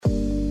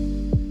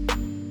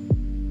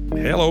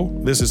Hello,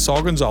 this is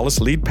Saul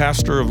Gonzalez, lead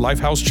pastor of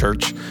Lifehouse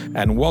Church,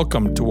 and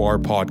welcome to our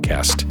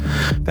podcast.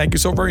 Thank you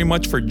so very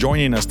much for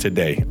joining us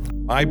today.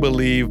 I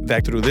believe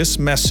that through this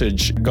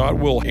message, God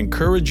will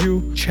encourage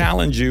you,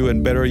 challenge you,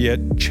 and better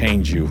yet,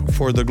 change you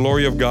for the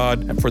glory of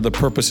God and for the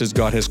purposes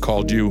God has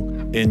called you.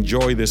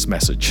 Enjoy this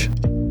message.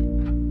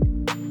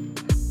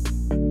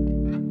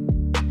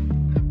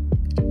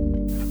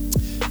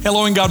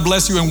 Hello and God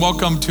bless you and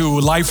welcome to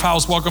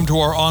Lifehouse. Welcome to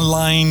our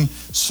online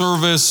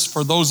service.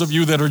 For those of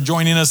you that are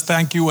joining us,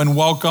 thank you and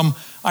welcome.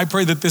 I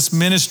pray that this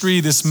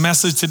ministry, this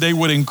message today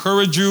would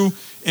encourage you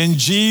in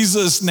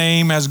Jesus'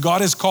 name, as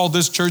God has called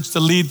this church to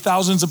lead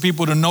thousands of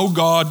people to know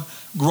God,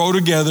 grow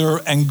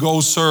together, and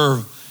go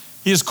serve.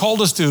 He has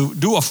called us to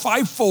do a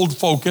fivefold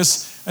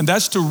focus, and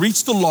that's to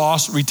reach the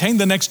lost, retain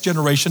the next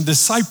generation,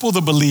 disciple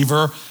the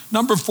believer.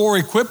 Number 4,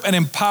 equip and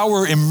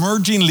empower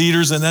emerging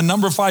leaders. And then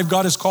number 5,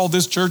 God has called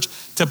this church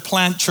to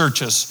plant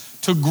churches,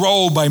 to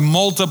grow by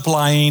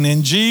multiplying.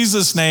 In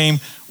Jesus' name,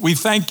 we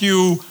thank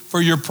you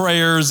for your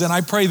prayers. And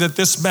I pray that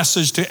this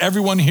message to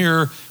everyone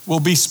here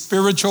will be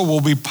spiritual,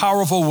 will be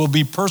powerful, will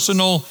be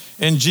personal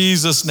in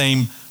Jesus'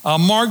 name.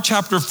 Mark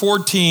chapter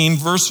 14,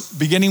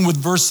 beginning with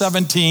verse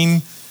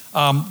 17.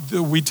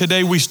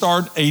 Today we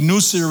start a new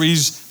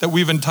series that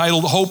we've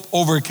entitled Hope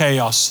Over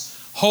Chaos.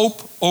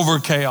 Hope Over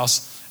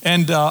Chaos.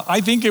 And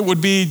I think it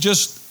would be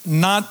just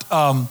not,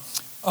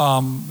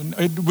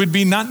 it would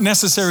be not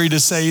necessary to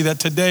say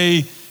that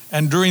today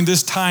and during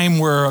this time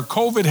where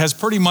COVID has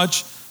pretty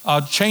much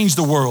changed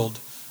the world.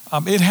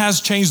 It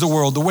has changed the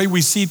world, the way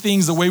we see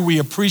things, the way we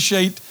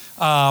appreciate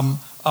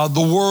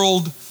the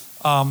world.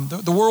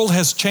 The world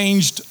has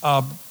changed,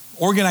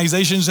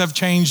 organizations have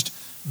changed,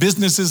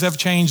 businesses have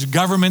changed,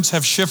 governments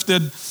have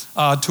shifted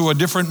to a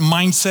different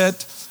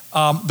mindset.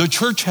 The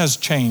church has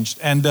changed,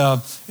 and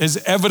is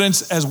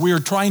evidence as we are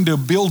trying to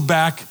build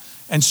back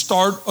and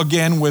start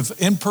again with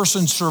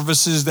in-person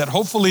services that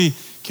hopefully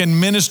can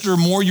minister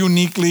more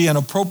uniquely and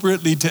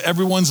appropriately to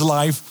everyone's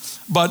life.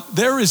 But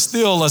there is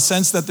still a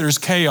sense that there's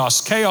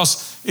chaos.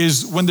 Chaos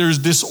is when there's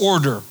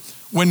disorder,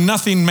 when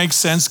nothing makes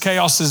sense.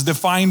 Chaos is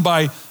defined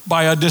by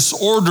a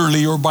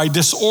disorderly or by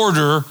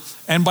disorder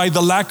and by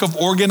the lack of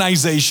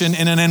organization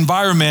in an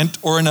environment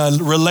or in a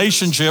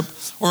relationship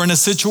or in a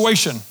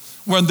situation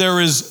where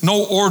there is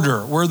no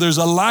order, where there's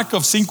a lack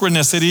of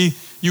synchronicity.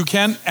 You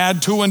can't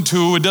add 2 and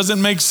 2. It doesn't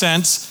make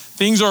sense.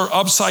 Things are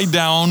upside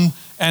down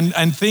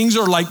and things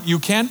are like you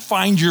can't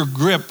find your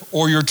grip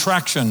or your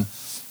traction.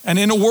 And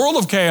in a world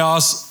of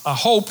chaos,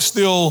 hope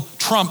still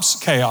trumps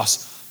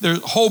chaos.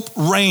 Hope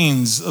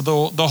reigns,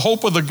 the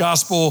hope of the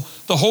gospel,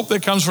 the hope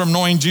that comes from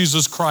knowing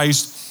Jesus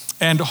Christ.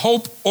 And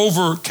Hope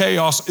Over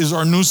Chaos is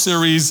our new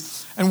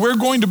series. And we're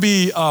going to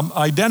be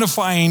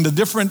identifying the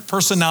different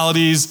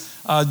personalities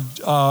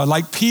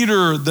like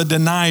Peter, the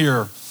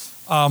denier,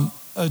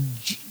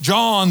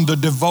 John, the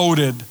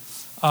devoted,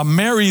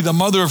 Mary, the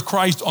mother of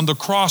Christ on the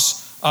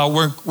cross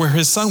where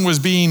his son was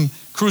being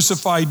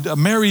crucified,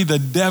 Mary, the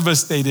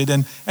devastated,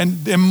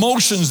 and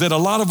emotions that a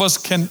lot of us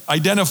can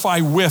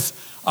identify with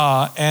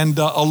and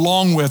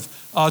along with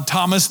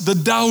Thomas, the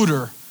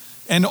doubter.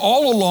 And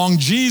all along,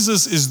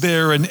 Jesus is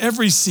there in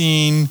every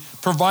scene,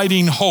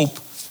 providing hope.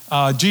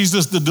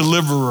 Jesus, the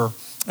deliverer.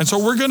 And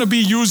so we're going to be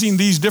using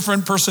these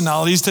different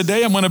personalities.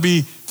 Today, I'm going to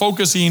be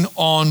focusing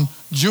on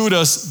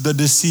Judas the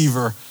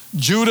Deceiver.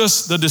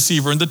 Judas the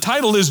Deceiver. And the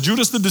title is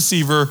Judas the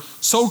Deceiver,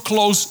 So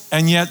Close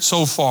and Yet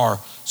So Far.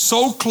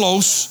 So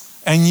close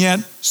and yet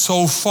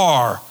so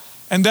far.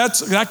 And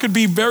that could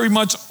be very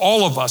much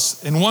all of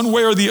us. In one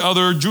way or the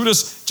other,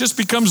 Judas just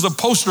becomes the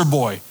poster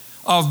boy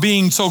of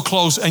being so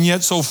close and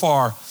yet so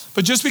far.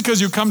 But just because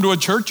you come to a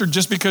church or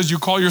just because you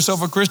call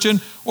yourself a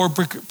Christian or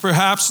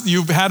perhaps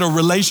you've had a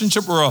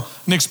relationship or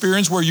an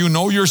experience where you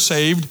know you're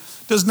saved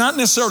does not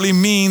necessarily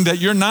mean that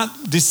you're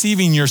not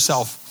deceiving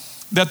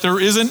yourself, that there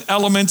isn't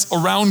elements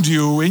around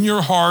you in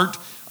your heart,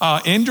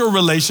 in your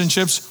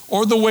relationships,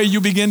 or the way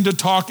you begin to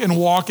talk and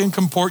walk and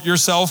comport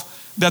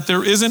yourself, that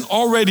there isn't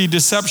already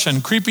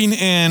deception creeping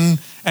in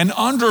and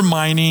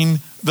undermining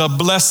the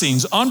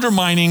blessings,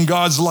 undermining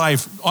God's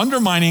life,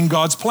 undermining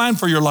God's plan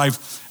for your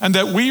life, and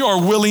that we are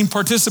willing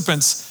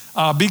participants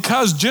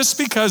because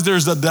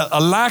there's a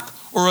lack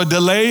or a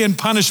delay in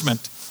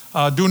punishment.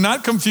 Do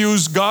not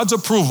confuse God's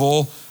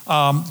approval.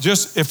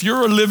 Just if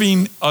you're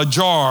living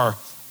ajar,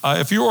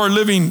 if you are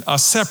living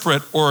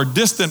separate or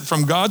distant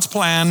from God's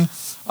plan,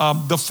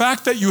 the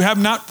fact that you have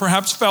not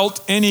perhaps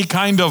felt any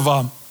kind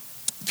of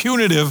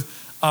punitive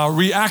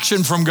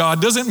reaction from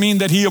God doesn't mean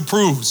that He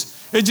approves.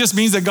 It just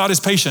means that God is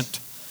patient.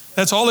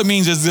 That's all it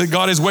means, is that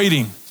God is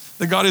waiting,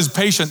 that God is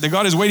patient, that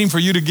God is waiting for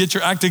you to get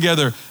your act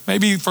together.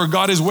 Maybe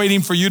God is waiting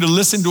for you to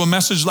listen to a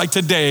message like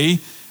today,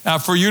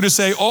 for you to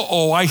say,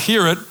 I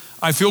hear it,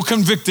 I feel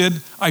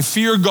convicted, I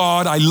fear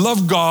God, I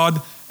love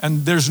God,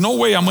 and there's no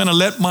way I'm gonna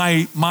let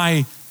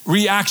my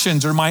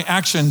reactions or my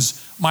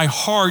actions, my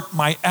heart,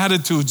 my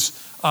attitudes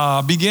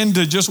begin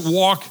to just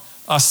walk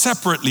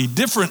separately,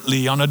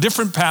 differently, on a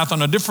different path,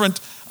 on a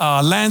different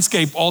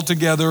landscape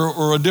altogether,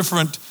 or a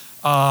different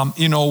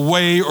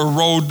way or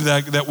road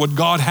that what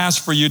God has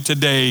for you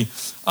today.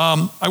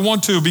 I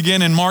want to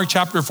begin in Mark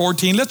chapter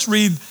 14. Let's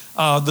read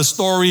the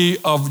story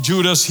of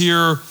Judas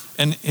here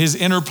and his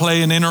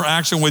interplay and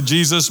interaction with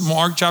Jesus.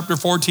 Mark chapter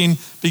 14,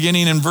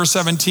 beginning in verse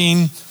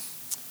 17.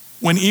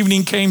 When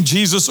evening came,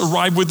 Jesus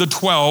arrived with the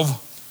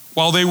 12.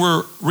 While they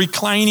were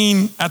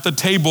reclining at the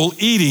table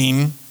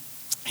eating,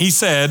 he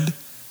said,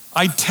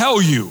 I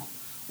tell you,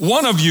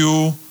 one of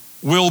you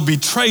will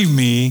betray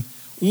me,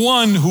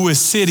 one who is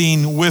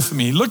sitting with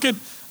me. Look at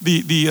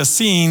the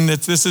scene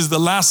that this is the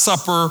Last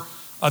Supper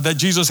that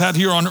Jesus had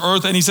here on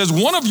earth. And he says,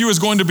 one of you is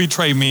going to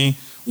betray me,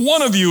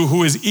 one of you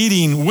who is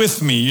eating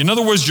with me. In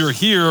other words, you're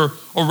here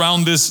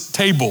around this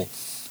table.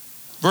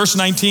 Verse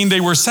 19,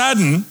 they were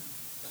saddened,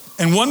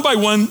 and one by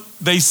one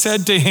they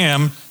said to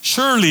him,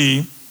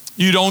 surely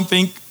you don't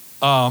think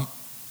or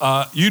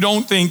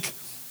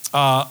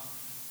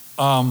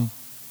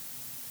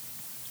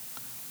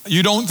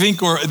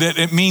that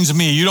it means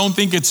me. You don't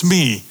think it's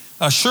me.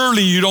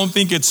 Surely you don't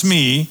think it's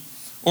me,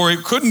 or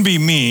it couldn't be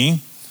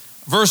me.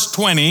 Verse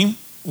 20,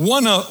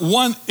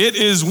 it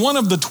is one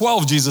of the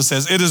 12, Jesus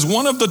says. It is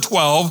one of the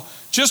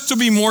 12, just to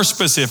be more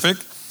specific.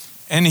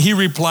 And he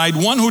replied,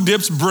 one who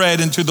dips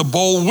bread into the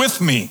bowl with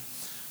me.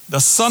 The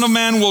Son of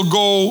Man will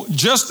go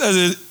just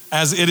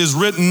as it is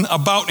written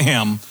about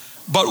him.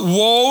 But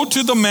woe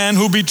to the man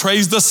who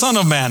betrays the Son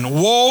of Man.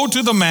 Woe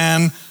to the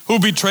man who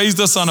betrays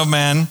the Son of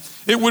Man.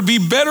 It would be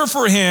better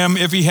for him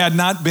if he had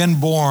not been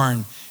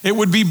born. It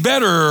would be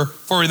better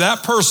for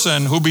that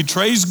person who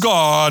betrays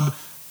God,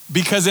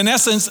 because in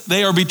essence,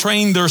 they are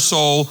betraying their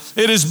soul.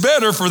 It is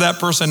better for that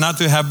person not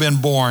to have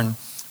been born.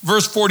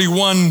 Verse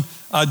 41,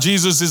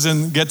 Jesus is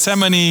in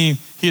Gethsemane.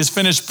 He has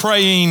finished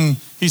praying.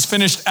 He's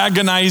finished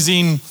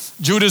agonizing.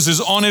 Judas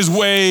is on his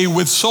way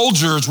with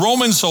soldiers,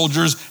 Roman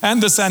soldiers,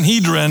 and the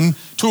Sanhedrin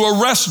to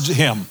arrest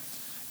him.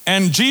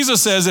 And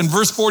Jesus says in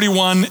verse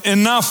 41,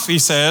 enough, he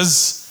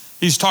says.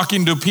 He's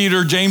talking to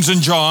Peter, James,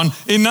 and John.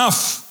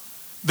 Enough.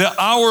 The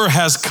hour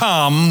has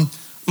come.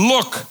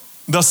 Look,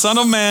 the Son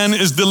of Man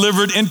is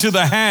delivered into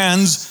the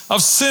hands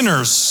of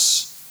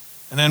sinners.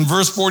 And then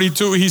verse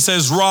 42, he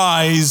says,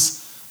 rise,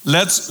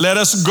 let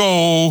us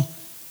go.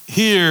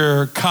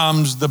 Here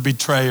comes the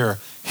betrayer.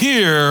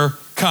 Here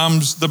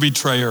comes the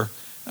betrayer.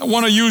 I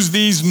want to use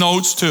these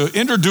notes to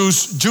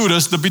introduce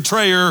Judas, the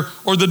betrayer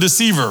or the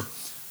deceiver.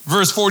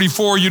 Verse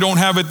 44, you don't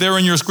have it there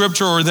in your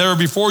scripture or there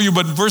before you,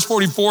 but verse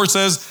 44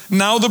 says,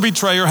 now the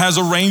betrayer had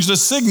arranged a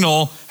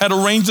signal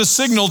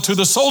to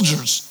the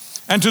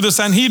soldiers and to the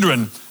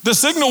Sanhedrin. The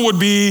signal would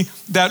be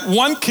that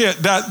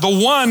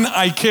the one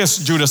I kiss,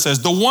 Judas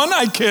says, the one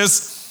I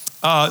kiss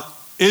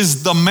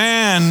is the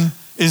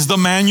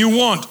man you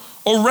want.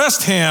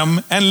 Arrest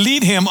him and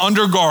lead him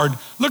under guard.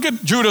 Look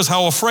at Judas,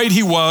 how afraid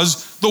he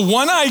was. The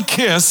one I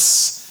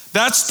kiss,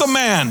 that's the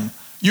man.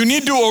 You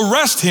need to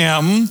arrest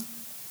him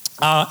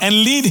and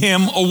lead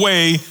him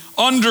away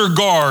under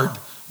guard.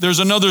 There's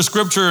another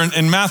scripture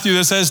in Matthew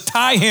that says,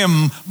 tie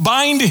him,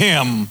 bind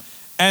him,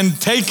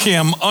 and take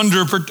him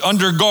under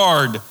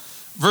guard.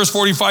 Verse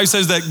 45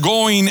 says that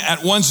going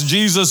at once to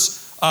Jesus,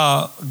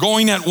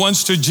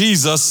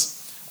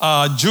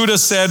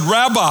 Judas said,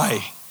 Rabbi,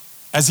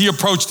 as he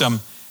approached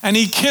him, and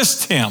he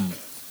kissed him.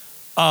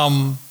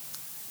 And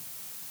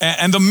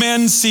the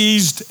men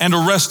seized and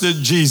arrested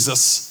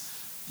Jesus.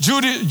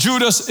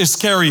 Judas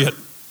Iscariot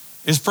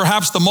is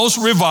perhaps the most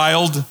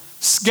reviled,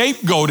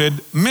 scapegoated,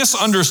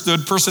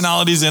 misunderstood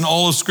personalities in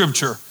all of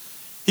Scripture.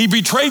 He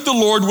betrayed the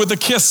Lord with a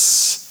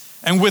kiss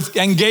and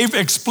gave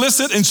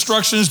explicit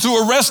instructions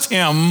to arrest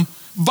him,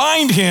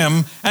 bind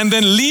him, and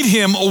then lead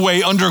him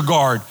away under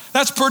guard.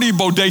 That's pretty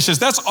bodacious.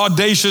 That's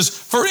audacious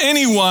for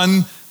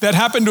anyone that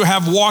happened to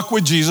have walked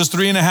with Jesus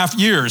 3.5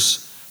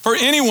 years. For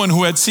anyone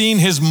who had seen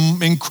his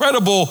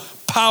incredible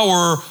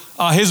power,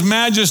 his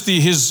majesty,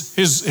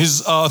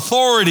 his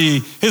authority,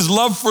 his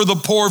love for the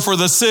poor, for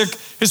the sick,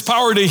 his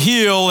power to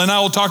heal. And I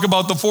will talk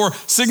about the 4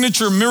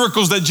 signature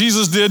miracles that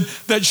Jesus did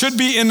that should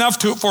be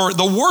enough for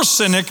the worst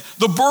cynic,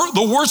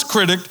 the worst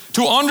critic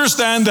to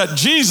understand that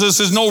Jesus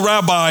is no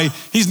rabbi.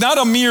 He's not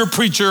a mere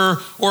preacher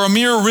or a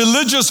mere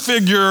religious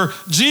figure.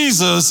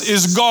 Jesus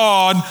is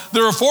God.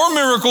 There are 4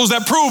 miracles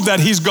that prove that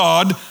he's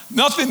God.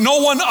 No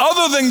one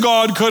other than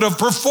God could have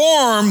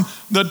performed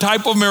the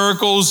type of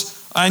miracles.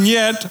 And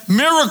yet,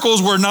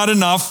 miracles were not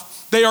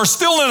enough. They are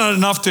still not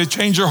enough to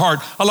change your heart.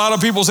 A lot of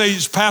people say,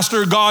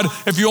 Pastor, God,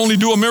 if you only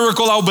do a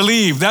miracle, I'll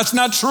believe. That's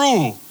not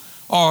true.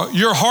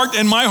 Your heart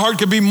and my heart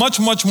can be much,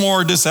 much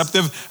more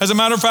deceptive. As a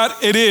matter of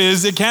fact, it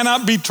is. It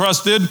cannot be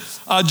trusted.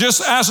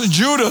 Just ask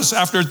Judas,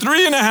 after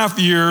 3.5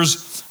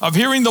 years of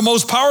hearing the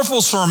most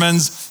powerful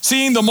sermons,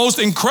 seeing the most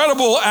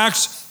incredible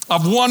acts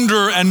of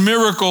wonder and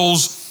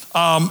miracles,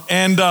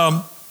 and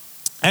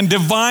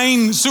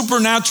divine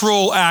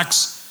supernatural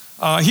acts,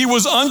 he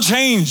was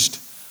unchanged,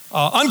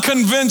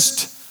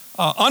 unconvinced,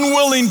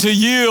 unwilling to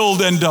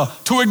yield and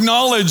to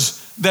acknowledge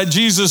that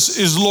Jesus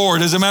is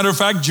Lord. As a matter of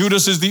fact,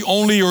 Judas is the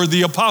only or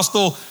the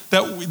apostle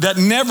that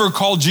never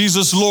called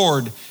Jesus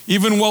Lord.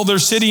 Even while they're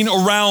sitting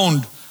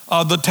around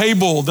the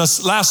table,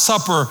 the Last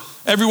Supper,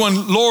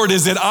 everyone, Lord,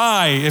 is it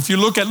I? If you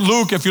look at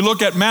Luke, if you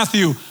look at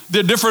Matthew,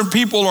 the different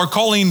people are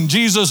calling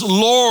Jesus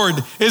Lord.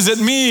 Is it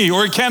me?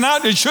 Or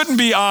it shouldn't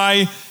be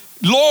I,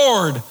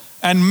 Lord.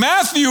 And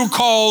Matthew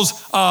calls,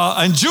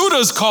 and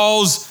Judas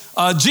calls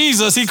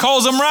Jesus, he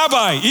calls him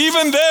Rabbi.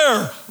 Even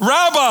there,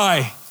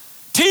 Rabbi,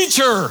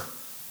 teacher.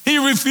 He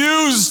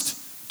refused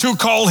to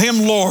call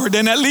him Lord.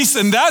 And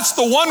that's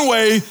the one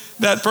way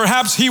that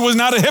perhaps he was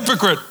not a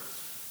hypocrite.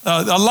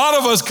 A lot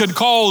of us could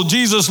call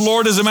Jesus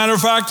Lord. As a matter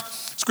of fact,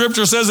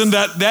 Scripture says in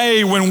that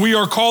day when we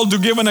are called to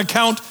give an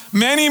account,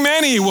 many,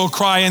 many will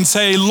cry and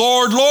say,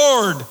 Lord,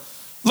 Lord,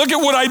 look at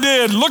what I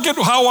did. Look at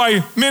how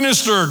I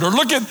ministered, or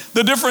look at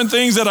the different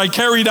things that I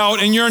carried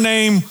out in your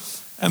name.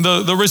 And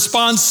the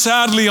response,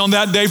 sadly, on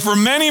that day for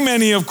many,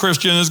 many of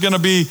Christians is going to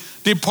be,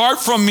 depart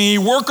from me,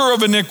 worker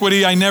of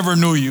iniquity, I never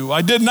knew you.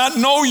 I did not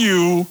know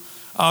you.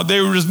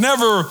 There was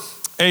never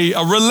a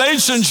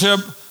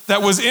relationship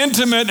that was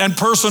intimate and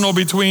personal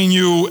between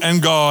you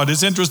and God.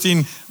 It's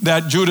interesting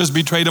that Judas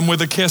betrayed him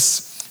with a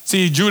kiss.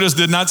 See, Judas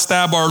did not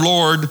stab our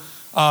Lord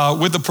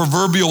with the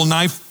proverbial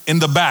knife in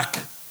the back.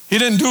 He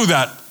didn't do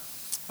that.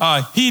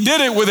 He did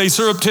it with a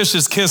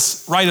surreptitious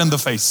kiss right in the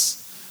face.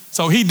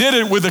 So he did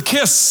it with a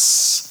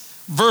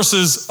kiss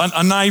versus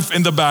a knife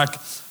in the back.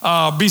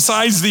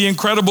 Besides the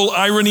incredible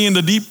irony and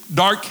the deep,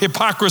 dark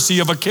hypocrisy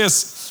of a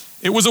kiss,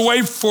 it was a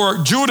way for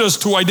Judas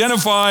to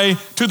identify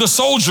to the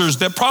soldiers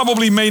that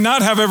probably may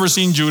not have ever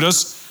seen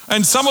Judas,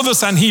 and some of the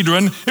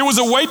Sanhedrin. It was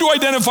a way to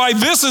identify,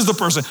 this is the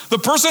person. The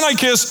person I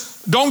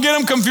kiss, don't get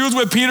him confused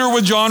with Peter,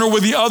 with John, or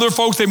with the other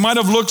folks. They might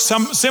have looked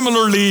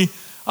similarly,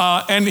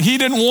 and he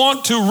didn't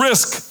want to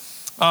risk.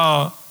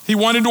 He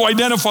wanted to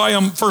identify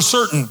him for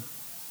certain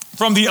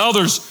from the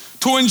others,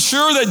 to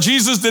ensure that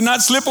Jesus did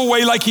not slip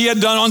away like he had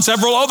done on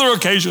several other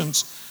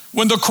occasions.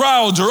 When the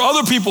crowds or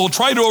other people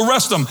tried to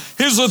arrest him,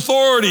 his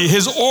authority,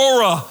 his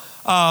aura,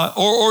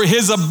 or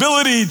his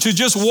ability to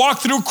just walk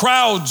through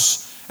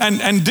crowds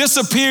and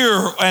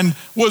disappear and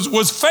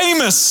was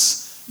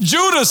famous.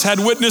 Judas had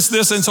witnessed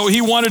this, and so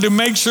he wanted to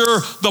make sure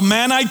the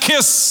man I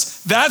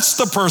kiss, that's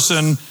the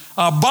person.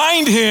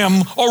 Bind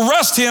him,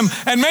 arrest him,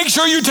 and make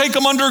sure you take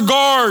him under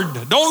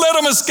guard. Don't let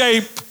him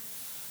escape.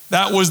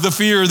 That was the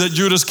fear that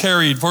Judas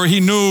carried, for he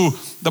knew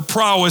the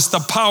prowess, the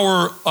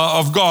power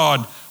of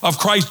God, of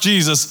Christ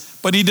Jesus,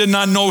 but he did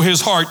not know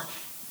his heart.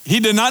 He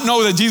did not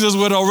know that Jesus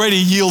would already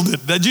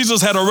yielded, that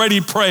Jesus had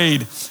already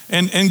prayed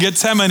in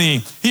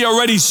Gethsemane. He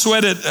already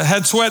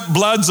had sweat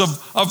bloods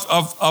of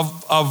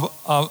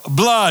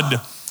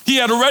blood. He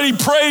had already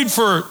prayed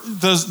for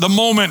the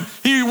moment.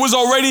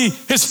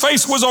 His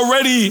face was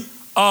already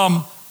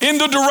in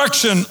the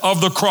direction of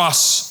the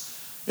cross.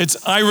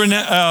 It's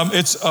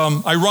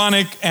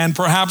ironic and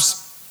perhaps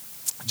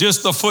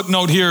just a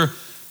footnote here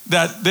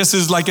that this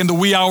is like in the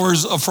wee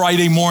hours of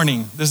Friday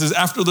morning. This is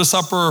after the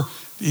supper.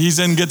 He's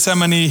in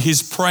Gethsemane.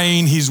 He's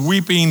praying. He's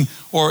weeping,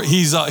 or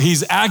he's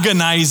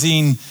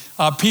agonizing.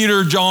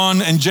 Peter,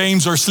 John, and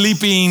James are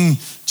sleeping.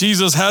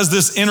 Jesus has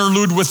this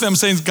interlude with them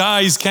saying,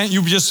 guys, can't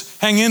you just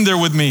hang in there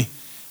with me?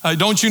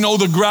 Don't you know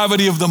the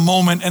gravity of the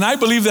moment? And I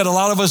believe that a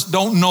lot of us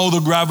don't know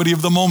the gravity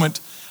of the moment.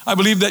 I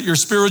believe that your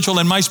spiritual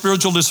and my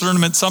spiritual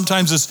discernment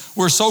sometimes is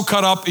we're so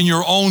caught up in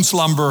your own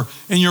slumber,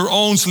 in your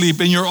own sleep,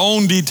 in your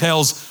own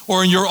details,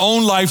 or in your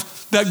own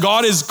life, that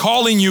God is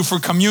calling you for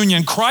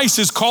communion. Christ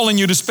is calling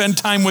you to spend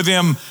time with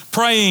him,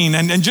 praying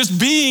and just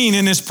being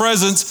in his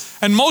presence.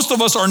 And most of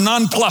us are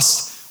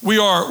nonplussed. We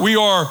are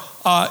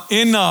not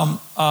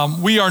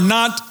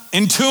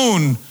in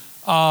tune.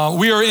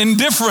 We are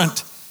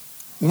indifferent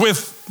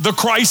with the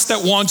Christ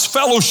that wants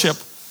fellowship.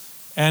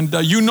 And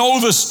you know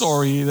the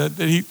story that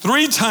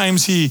three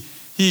times he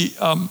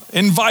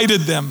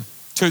invited them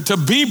to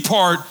be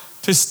part,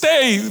 to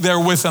stay there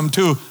with him,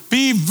 to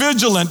be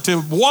vigilant,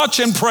 to watch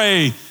and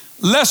pray,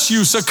 lest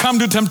you succumb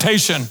to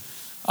temptation.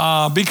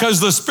 Because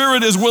the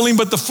spirit is willing,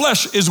 but the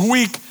flesh is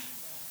weak.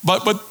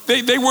 But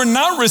they were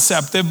not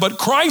receptive, but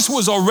Christ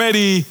was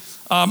already,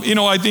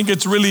 I think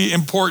it's really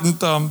important.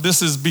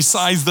 This is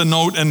besides the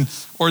note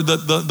or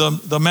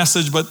the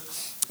message, but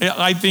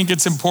I think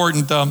it's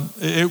important.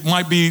 It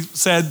might be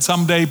said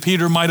someday,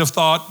 Peter might have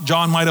thought,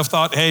 John might have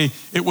thought, hey,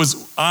 it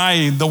was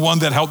I, the one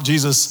that helped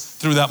Jesus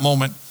through that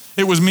moment.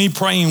 It was me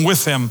praying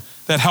with him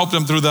that helped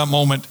him through that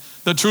moment.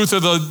 The truth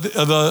of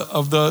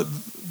the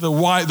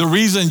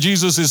reason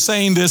Jesus is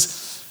saying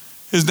this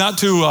is not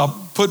to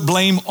put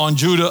blame on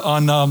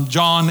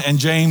John and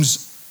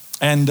James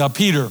and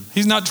Peter.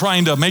 He's not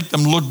trying to make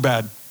them look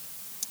bad.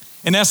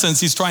 In essence,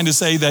 he's trying to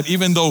say that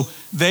even though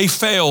they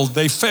failed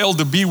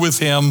to be with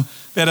him,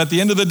 that at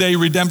the end of the day,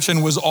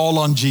 redemption was all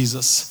on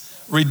Jesus.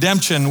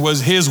 Redemption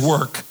was his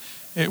work.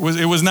 It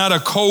was not a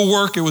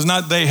co-work. It was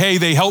not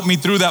they helped me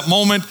through that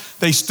moment.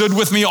 They stood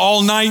with me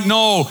all night.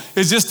 No,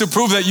 it's just to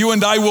prove that you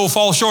and I will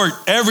fall short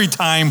every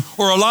time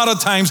or a lot of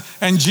times,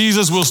 and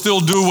Jesus will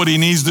still do what he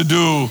needs to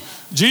do.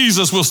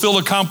 Jesus will still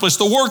accomplish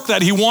the work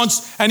that he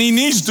wants and he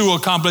needs to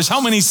accomplish.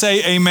 How many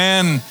say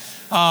amen?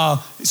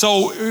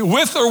 So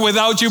with or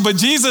without you, but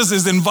Jesus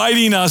is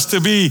inviting us to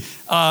be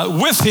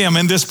with him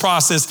in this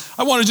process.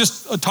 I want to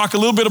just talk a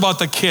little bit about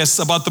the kiss,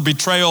 about the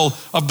betrayal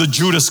of the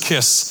Judas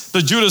kiss.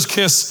 The Judas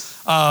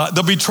kiss,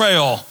 the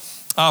betrayal.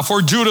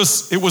 For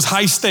Judas, it was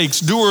high stakes,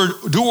 do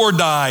or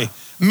die,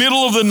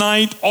 middle of the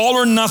night, all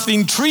or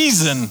nothing,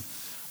 treason.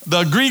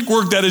 The Greek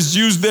word that is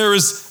used there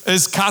is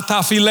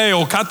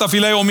kataphileo.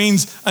 Kataphileo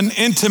means an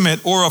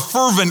intimate or a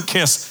fervent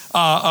kiss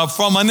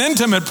from an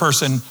intimate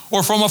person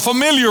or from a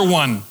familiar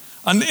one.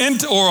 An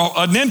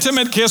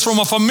intimate kiss from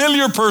a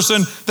familiar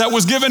person that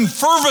was given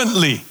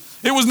fervently.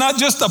 It was not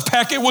just a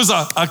peck, it was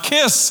a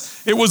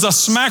kiss. It was a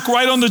smack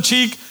right on the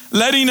cheek,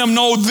 letting them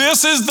know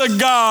this is the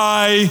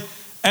guy.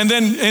 And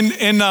then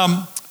in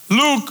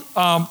Luke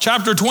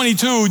chapter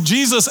 22,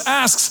 Jesus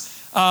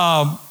asks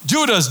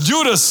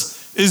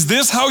Judas, is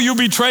this how you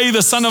betray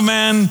the Son of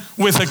Man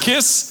with a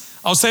kiss?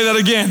 I'll say that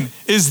again.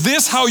 Is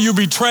this how you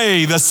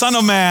betray the Son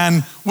of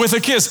Man with a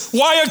kiss?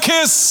 Why a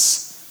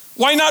kiss?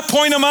 Why not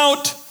point him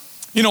out?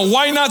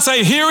 Why not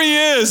say, here he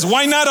is?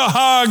 Why not a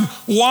hug?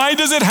 Why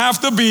does it have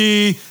to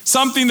be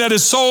something that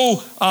is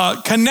so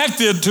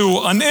connected to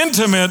an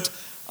intimate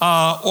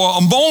or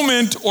a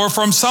moment or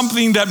from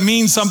something that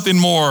means something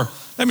more?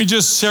 Let me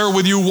just share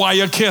with you why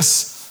a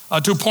kiss,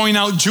 to point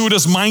out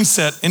Judas'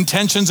 mindset,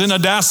 intentions, and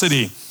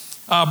audacity.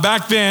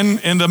 Back then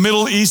in the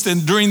Middle East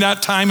and during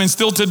that time and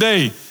still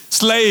today,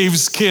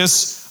 slaves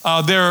kiss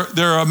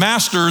their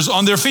masters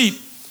on their feet.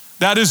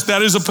 That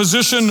is a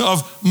position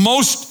of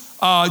most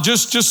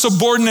just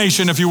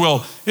subordination, if you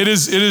will. It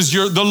is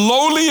the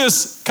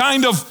lowliest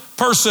kind of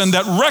person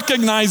that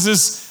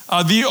recognizes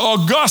the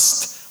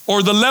august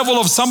or the level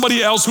of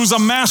somebody else who's a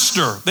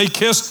master. They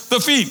kiss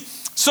the feet.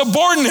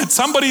 Subordinate,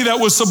 somebody that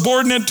was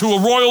subordinate to a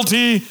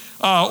royalty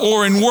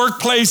or in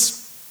workplace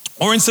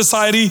or in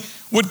society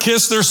would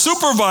kiss their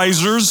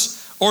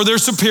supervisors or their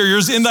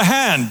superiors in the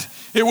hand.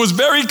 It was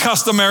very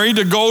customary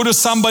to go to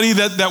somebody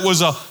that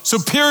was a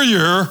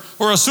superior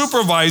or a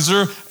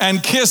supervisor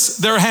and kiss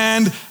their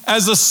hand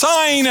as a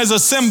sign, as a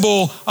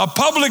symbol, a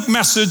public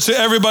message to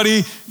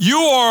everybody. You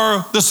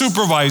are the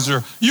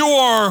supervisor. You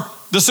are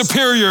the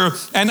superior,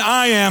 and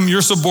I am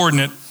your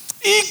subordinate.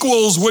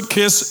 Equals would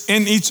kiss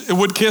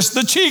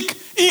the cheek.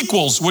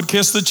 Equals would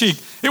kiss the cheek.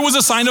 It was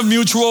a sign of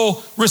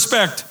mutual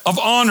respect, of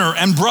honor,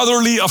 and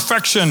brotherly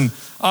affection.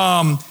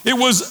 It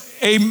was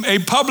a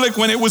public,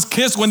 when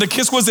the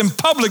kiss was in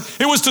public,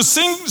 it was to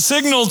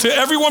signal to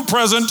everyone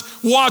present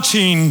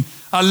watching,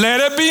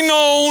 let it be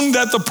known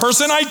that the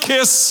person I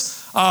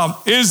kiss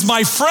is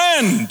my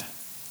friend.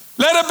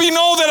 Let it be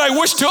known that I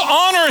wish to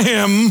honor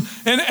him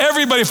and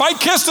everybody. If I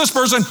kiss this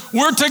person,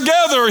 we're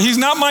together. He's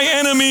not my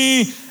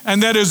enemy.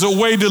 And that is a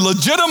way to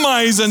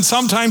legitimize. And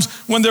sometimes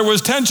when there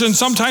was tension,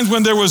 sometimes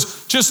when there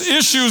was just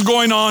issues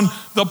going on,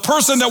 the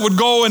person that would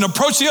go and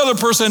approach the other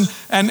person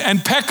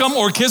and peck him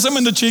or kiss him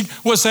in the cheek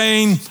was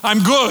saying,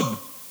 I'm good.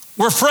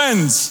 We're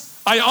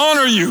friends. I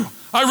honor you.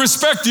 I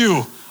respect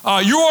you.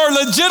 You are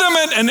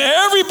legitimate. And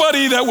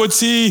everybody that would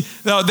see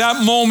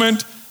that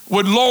moment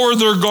would lower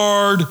their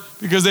guard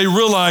because they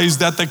realized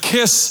that the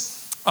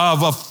kiss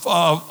of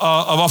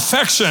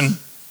affection,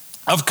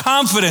 of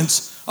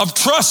confidence, of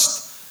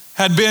trust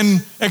had been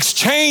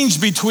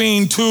exchanged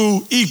between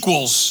two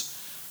equals.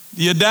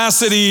 The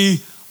audacity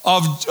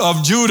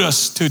of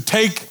Judas to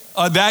take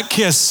that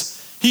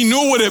kiss. He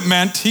knew what it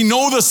meant. He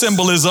knew the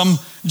symbolism.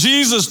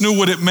 Jesus knew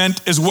what it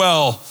meant as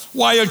well.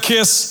 Why a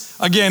kiss?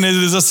 Again, it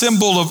is a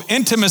symbol of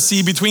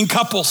intimacy between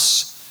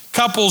couples.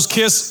 Couples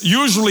kiss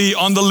usually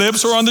on the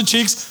lips or on the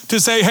cheeks to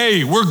say,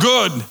 hey, we're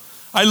good.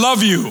 I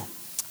love you.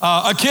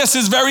 A kiss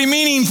is very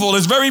meaningful.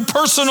 It's very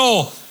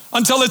personal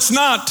until it's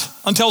not.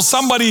 Until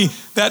somebody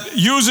that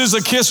uses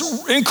a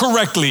kiss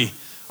incorrectly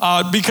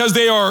because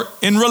they are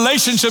in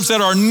relationships that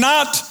are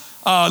not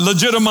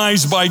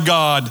legitimized by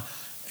God.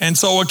 And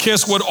so a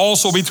kiss would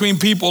also between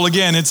people,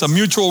 again, it's a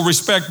mutual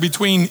respect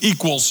between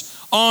equals.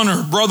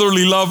 Honor,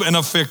 brotherly love, and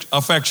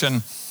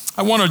affection.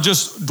 I want to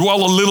just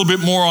dwell a little bit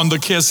more on the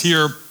kiss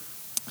here,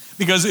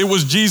 because it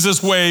was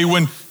Jesus' way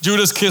when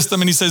Judas kissed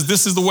him and he says,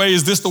 this is the way,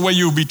 is this the way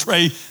you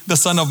betray the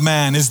Son of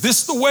Man? Is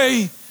this the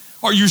way?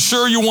 Are you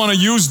sure you want to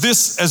use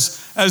this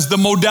as the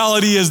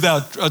modality, as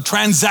the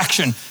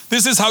transaction?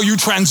 This is how you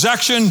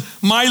transaction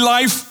my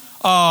life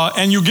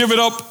and you give it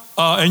up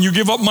and you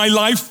give up my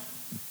life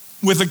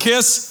with a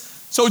kiss?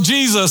 So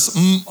Jesus,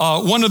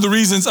 one of the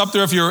reasons up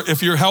there,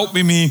 if you're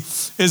helping me,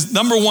 is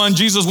number one,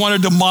 Jesus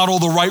wanted to model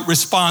the right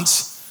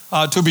response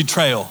to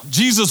betrayal.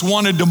 Jesus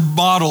wanted to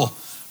model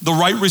the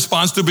right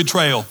response to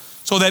betrayal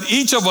so that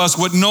each of us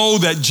would know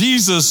that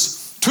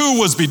Jesus too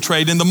was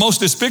betrayed in the most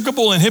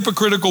despicable and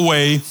hypocritical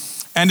way.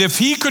 And if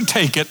he could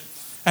take it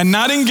and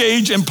not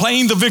engage in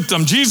playing the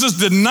victim, Jesus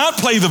did not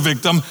play the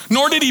victim,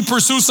 nor did he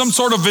pursue some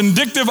sort of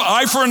vindictive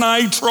eye for an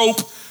eye trope.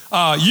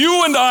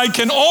 You and I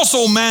can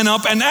also man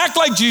up and act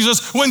like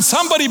Jesus when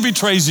somebody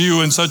betrays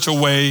you in such a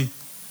way.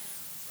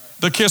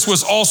 The kiss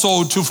was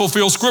also to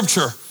fulfill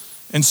scripture.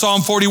 In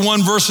Psalm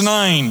 41 verse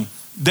 9,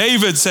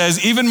 David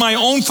says, even my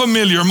own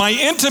familiar, my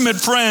intimate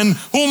friend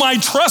whom I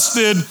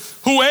trusted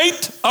who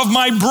ate of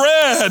my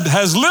bread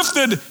has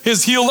lifted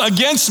his heel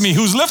against me.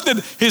 Who's lifted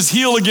his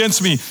heel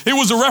against me? It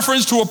was a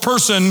reference to a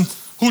person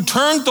who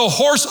turned the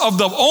horse of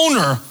the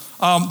owner,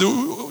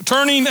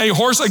 turning a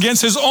horse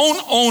against his own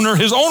owner,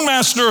 his own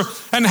master,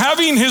 and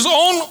having his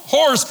own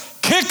horse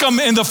kick him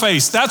in the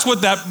face. That's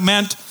what that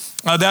meant.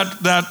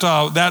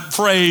 That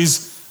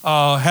phrase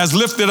has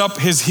lifted up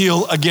his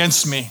heel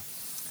against me.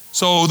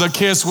 So the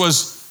kiss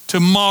was to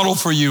model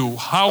for you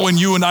how and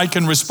you and I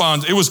can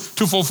respond. It was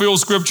to fulfill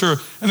scripture.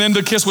 And then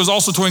the kiss was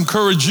also to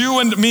encourage you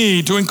and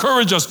me, to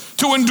encourage us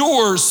to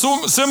endure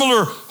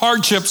similar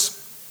hardships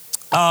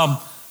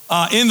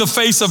in the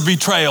face of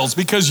betrayals,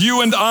 because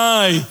you and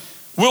I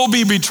will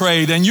be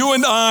betrayed. And you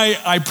and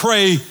I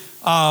pray,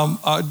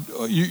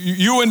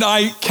 you and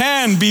I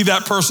can be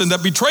that person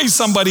that betrays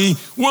somebody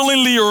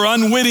willingly or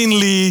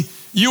unwittingly.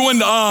 You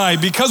and I,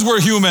 because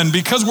we're human,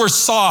 because we're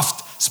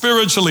soft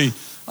spiritually,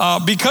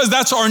 because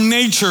that's our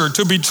nature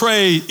to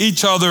betray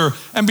each other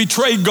and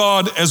betray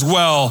God as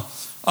well.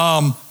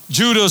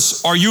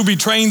 Judas, are you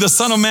betraying the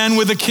Son of Man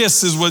with a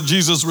kiss, is what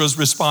Jesus'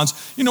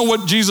 response. You know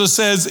what Jesus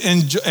says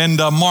in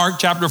Mark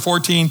chapter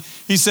 14?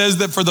 He says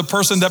that for the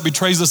person that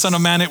betrays the Son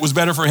of Man, it was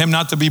better for him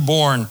not to be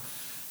born.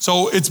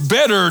 So it's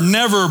better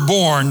never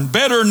born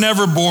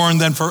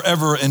than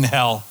forever in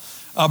hell.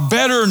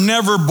 Better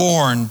never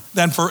born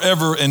than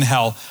forever in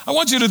hell. I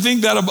want you to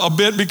think that a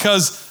bit,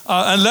 because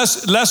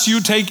unless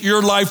you take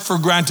your life for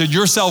granted,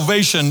 your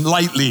salvation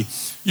lightly,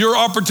 your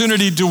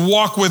opportunity to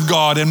walk with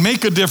God and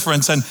make a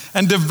difference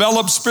and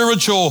develop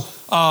spiritual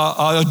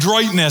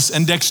adroitness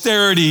and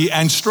dexterity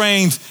and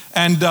strength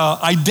and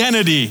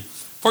identity,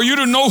 for you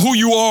to know who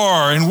you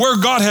are and where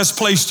God has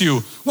placed you.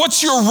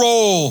 What's your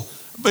role?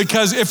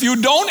 Because if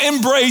you don't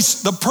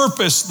embrace the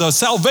purpose, the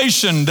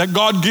salvation that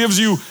God gives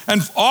you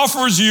and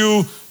offers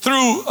you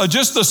through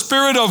just the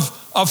spirit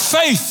of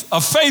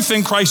faith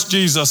in Christ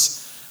Jesus,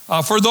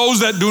 for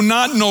those that do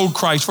not know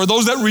Christ, for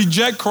those that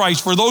reject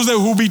Christ, for those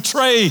who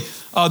betray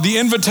the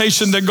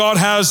invitation that God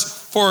has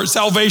for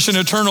salvation,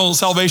 eternal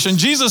salvation,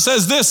 Jesus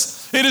says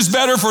this: it is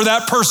better for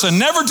that person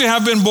never to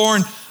have been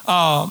born.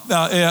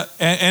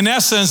 In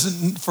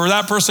essence, for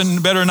that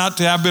person, better not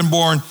to have been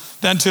born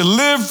than to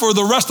live for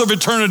the rest of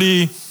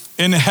eternity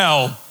in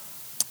hell.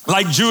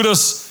 Like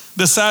Judas,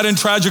 the sad and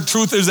tragic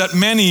truth is that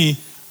many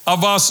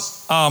of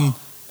us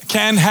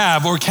can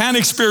have or can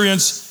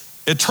experience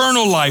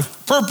eternal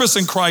life, purpose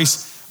in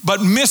Christ,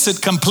 but miss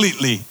it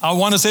completely. I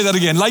want to say that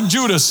again. Like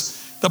Judas,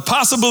 the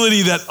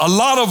possibility that a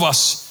lot of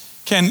us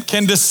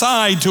can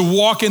decide to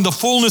walk in the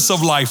fullness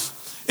of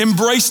life,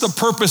 embrace the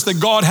purpose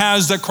that God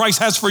has, that Christ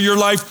has for your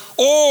life,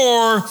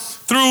 or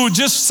through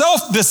just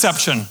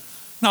self-deception.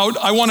 Now,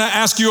 I want to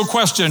ask you a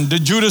question.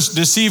 Did Judas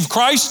deceive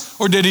Christ,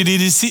 or did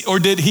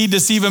he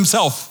deceive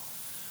himself?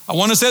 I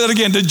want to say that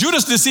again. Did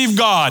Judas deceive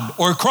God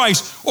or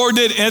Christ, or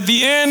at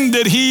the end,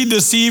 did he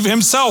deceive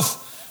himself?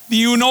 Do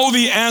you know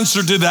the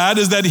answer to that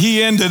is that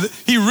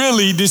he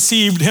really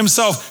deceived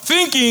himself,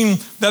 thinking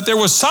that there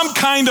was some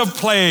kind of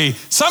play,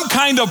 some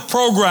kind of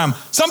program,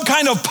 some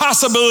kind of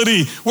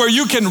possibility where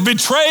you can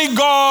betray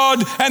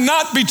God and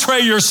not betray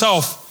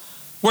yourself,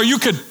 where you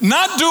could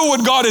not do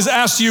what God has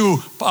asked you,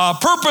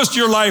 purposed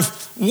your life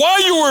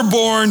while you were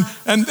born,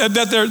 and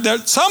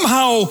that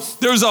somehow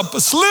there's a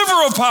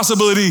sliver of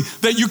possibility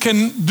that you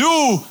can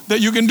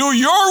do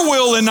your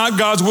will and not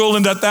God's will,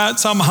 and that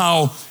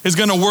somehow is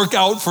going to work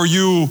out for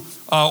you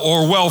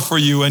or well for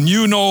you. And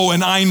you know,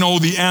 and I know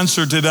the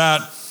answer to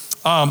that.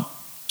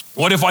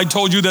 What if I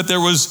told you that there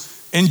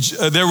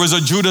was a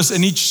Judas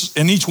in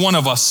each one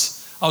of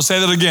us? I'll say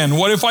that again.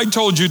 What if I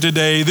told you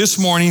today, this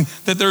morning,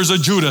 that there's a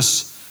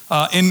Judas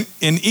in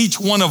each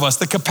one of us,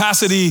 the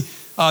capacity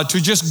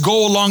to just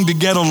go along to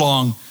get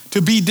along,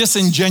 to be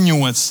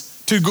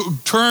disingenuous,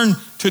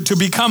 to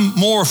become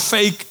more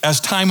fake as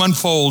time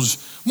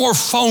unfolds, more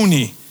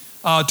phony,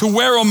 to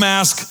wear a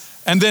mask,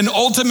 and then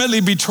ultimately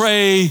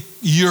betray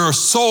your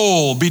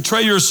soul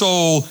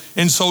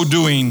in so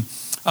doing.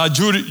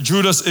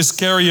 Judas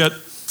Iscariot,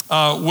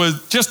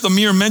 with just the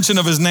mere mention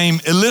of his name,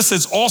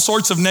 elicits all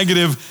sorts of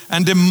negative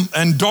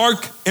and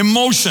dark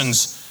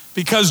emotions,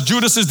 because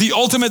Judas is the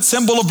ultimate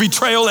symbol of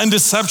betrayal and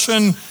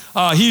deception.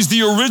 He's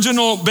the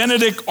original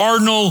Benedict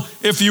Arnold,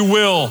 if you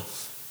will.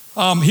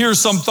 Here's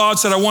some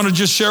thoughts that I want to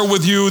just share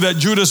with you: that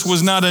Judas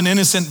was not an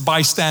innocent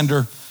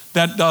bystander,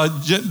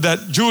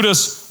 that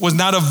Judas was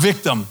not a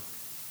victim.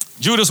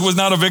 Judas was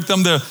not a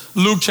victim. The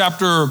Luke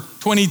chapter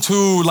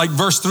 22, like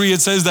verse 3,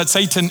 it says that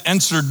Satan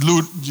entered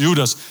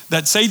Judas,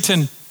 that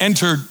Satan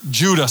entered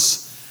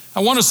Judas.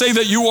 I want to say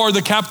that you are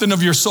the captain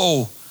of your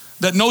soul,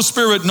 that no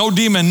spirit, no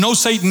demon, no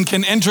Satan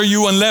can enter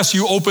you unless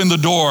you open the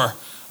door.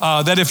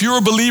 That if you're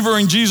a believer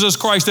in Jesus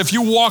Christ, if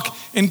you walk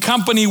in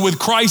company with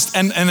Christ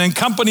and in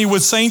company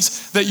with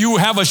saints, that you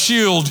have a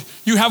shield,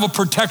 you have a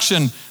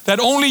protection, that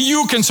only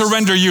you can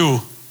surrender you.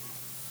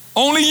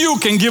 Only you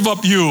can give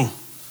up you.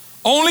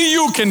 Only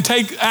you can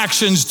take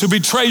actions to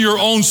betray your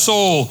own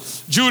soul.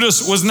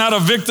 Judas was not a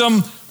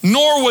victim,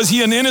 nor was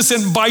he an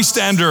innocent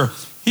bystander.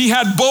 He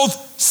had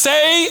both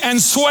say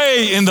and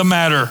sway in the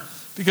matter,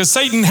 because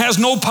Satan has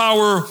no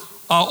power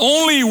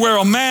only where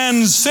a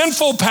man's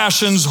sinful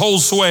passions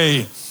hold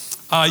sway.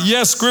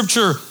 Yes,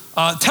 Scripture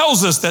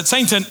tells us that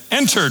Satan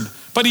entered,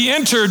 but he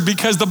entered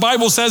because the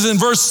Bible says in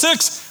verse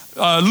 6,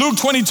 Luke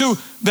 22,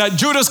 that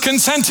Judas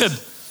consented.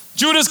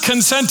 Judas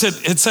consented.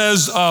 It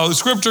says,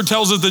 Scripture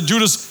tells us that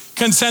Judas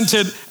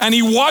consented, and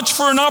he watched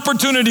for an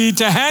opportunity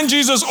to hand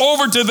Jesus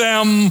over to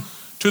them,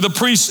 to the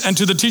priests and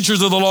to the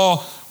teachers of the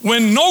law,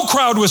 when no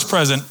crowd was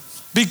present,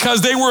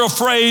 because they were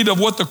afraid of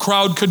what the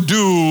crowd could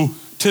do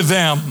to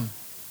them.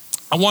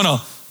 I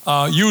want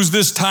to use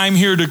this time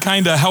here to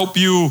kind of help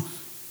you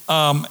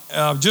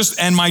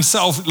and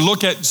myself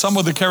look at some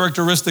of the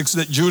characteristics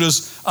that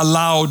Judas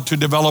allowed to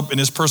develop in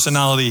his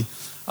personality.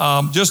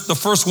 Just the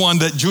first one,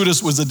 that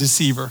Judas was a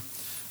deceiver.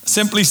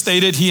 Simply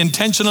stated, he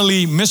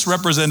intentionally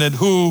misrepresented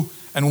who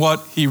and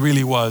what he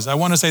really was. I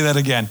want to say that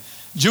again.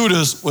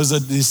 Judas was a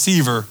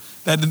deceiver.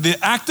 That in the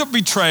act of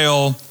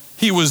betrayal,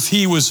 he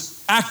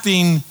was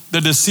acting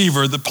the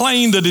deceiver,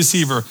 playing the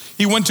deceiver.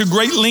 He went to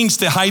great lengths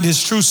to hide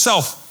his true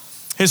self.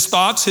 His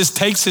thoughts, his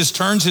takes, his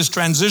turns, his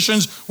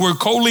transitions were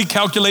coldly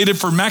calculated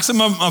for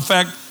maximum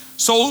effect.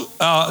 So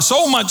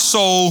much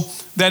so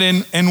that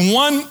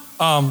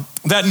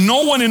that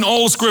no one in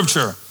all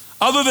Scripture,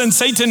 other than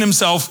Satan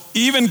himself,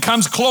 even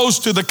comes close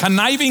to the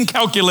conniving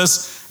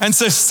calculus and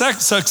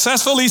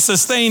successfully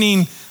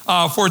sustaining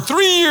for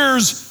 3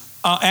 years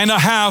and a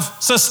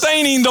half,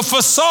 sustaining the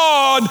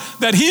facade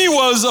that he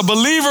was a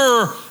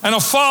believer and a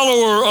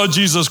follower of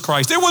Jesus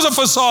Christ. It was a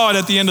facade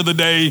at the end of the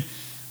day.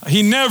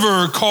 He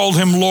never called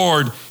him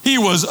Lord. He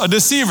was a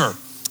deceiver.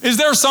 Is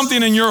there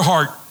something in your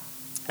heart?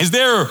 Is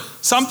there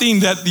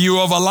something that you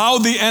have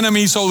allowed the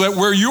enemy so that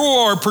where you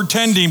are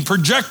pretending,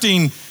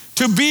 projecting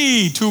to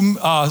be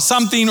to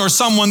something or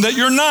someone that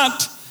you're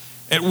not?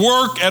 At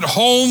work, at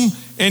home,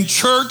 in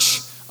church,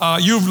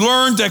 you've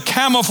learned to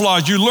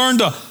camouflage. You learned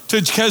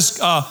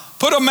to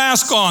put a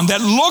mask on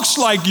that looks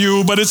like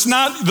you, but it's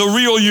not the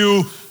real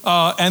you,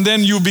 and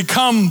then you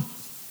become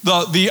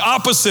the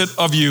opposite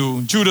of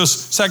you. Judas,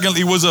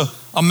 secondly, was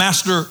a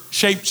master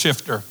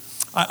shapeshifter.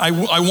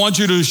 I want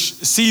you to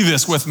see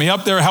this with me.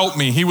 Up there, help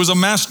me. He was a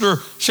master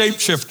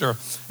shapeshifter,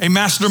 a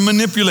master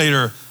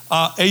manipulator,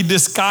 a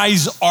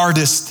disguise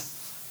artist,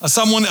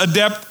 someone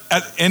adept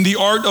in the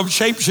art of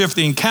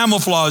shapeshifting,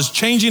 camouflage,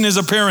 changing his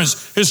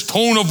appearance, his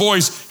tone of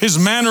voice, his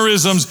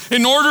mannerisms,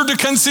 in order to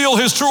conceal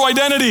his true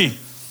identity.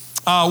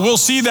 We'll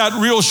see that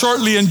real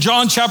shortly in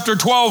John chapter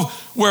 12,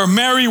 where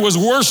Mary was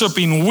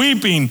worshiping,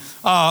 weeping,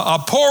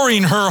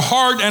 pouring her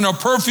heart and her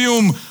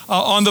perfume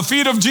on the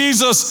feet of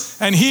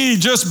Jesus, and he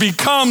just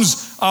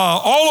becomes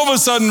all of a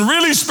sudden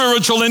really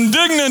spiritual,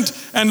 indignant,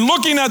 and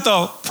looking at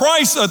the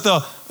price, at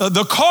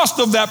the cost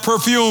of that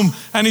perfume,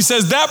 and he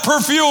says that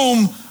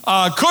perfume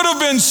could have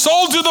been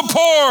sold to the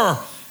poor,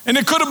 and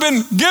it could have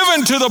been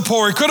given to the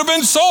poor. It could have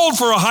been sold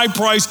for a high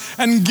price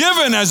and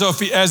given as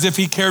if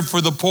he cared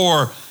for the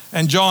poor.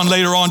 And John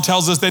later on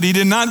tells us that he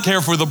did not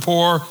care for the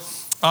poor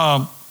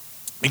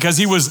because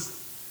he was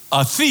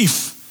a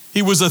thief.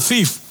 He was a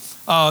thief.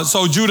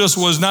 So Judas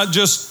was not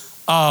just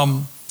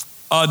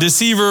a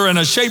deceiver and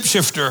a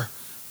shapeshifter.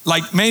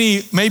 Like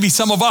maybe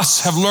some of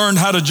us have learned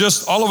how to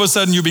just, all of a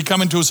sudden you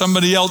become into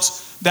somebody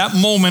else that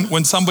moment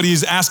when somebody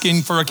is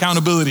asking for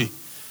accountability.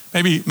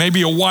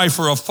 Maybe a wife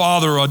or a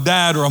father or a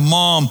dad or a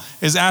mom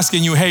is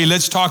asking you, hey,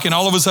 let's talk, and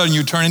all of a sudden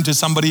you turn into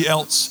somebody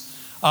else.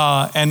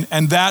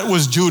 And that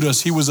was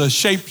Judas. He was a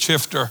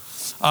shapeshifter.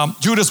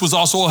 Judas was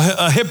also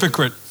a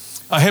hypocrite.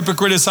 A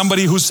hypocrite is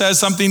somebody who says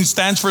something,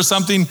 stands for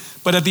something,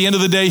 but at the end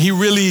of the day, he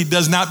really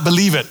does not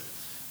believe it.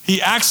 He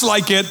acts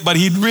like it, but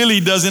he really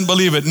doesn't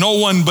believe it. No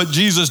one but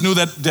Jesus knew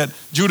that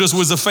Judas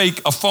was a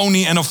fake, a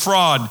phony, and a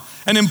fraud,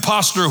 an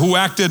imposter who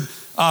acted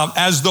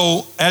as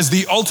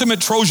the ultimate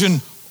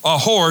Trojan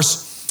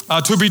horse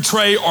to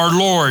betray our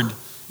Lord.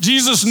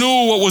 Jesus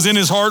knew what was in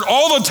his heart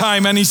all the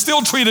time, and he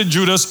still treated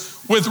Judas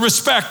with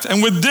respect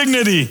and with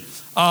dignity.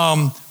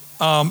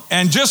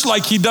 And just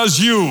like he does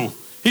you,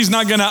 he's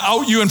not going to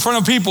out you in front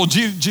of people.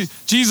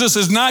 Jesus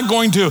is not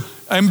going to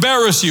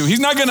embarrass you. He's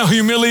not going to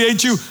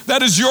humiliate you.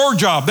 That is your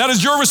job. That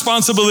is your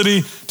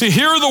responsibility to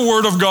hear the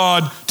word of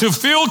God, to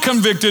feel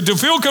convicted, to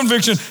feel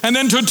conviction, and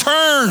then to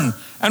turn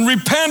and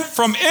repent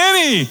from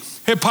any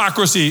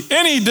hypocrisy,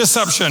 any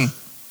deception,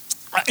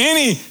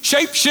 any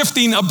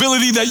shape-shifting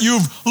ability that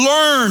you've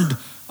learned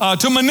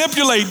to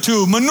manipulate,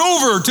 to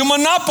maneuver, to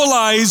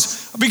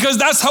monopolize, because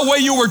that's how way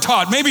you were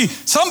taught. Maybe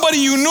somebody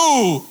you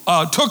knew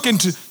took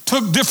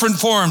different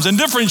forms and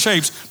different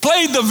shapes,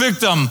 played the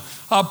victim,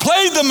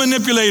 played the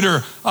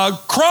manipulator,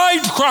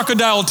 cried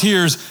crocodile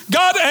tears,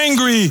 got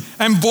angry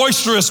and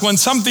boisterous when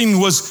someone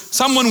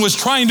was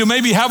trying to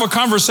maybe have a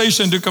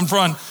conversation to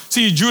confront.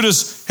 See,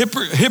 Judas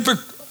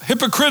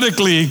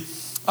hypocritically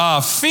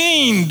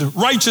feigned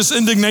righteous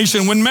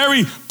indignation when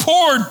Mary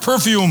poured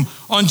perfume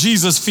on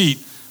Jesus' feet.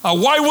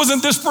 Why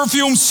wasn't this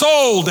perfume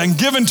sold and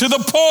given to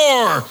the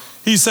poor?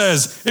 He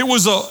says it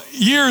was a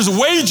year's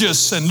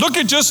wages. And look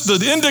at just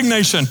the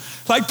indignation.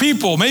 Like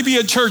people, maybe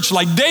at church,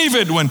 like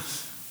David, when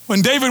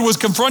When David was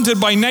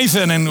confronted by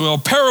Nathan, and a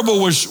parable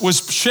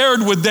was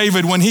shared with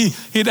David when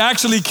he'd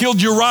actually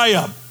killed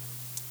Uriah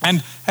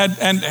and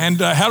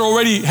had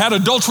already had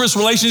adulterous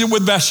relationship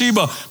with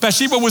Bathsheba.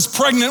 Bathsheba was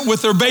pregnant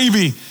with their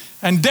baby.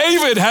 And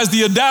David has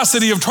the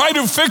audacity of trying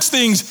to fix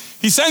things.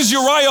 He sends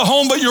Uriah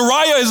home, but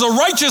Uriah is a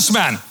righteous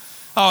man.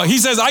 He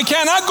says, I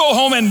cannot go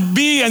home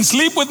and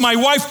sleep with my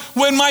wife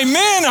when my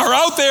men are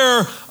out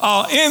there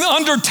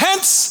under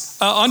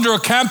tents, under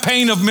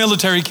a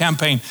military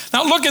campaign.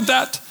 Now look at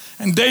that.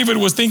 And David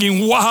was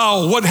thinking,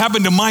 wow, what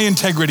happened to my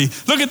integrity?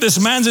 Look at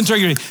this man's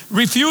integrity.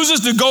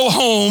 Refuses to go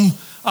home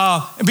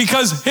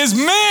because his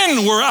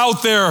men were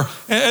out there.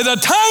 At a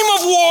time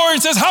of war, he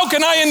says, how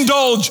can I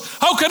indulge?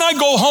 How can I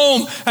go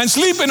home and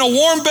sleep in a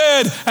warm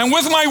bed and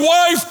with my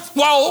wife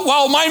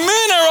while my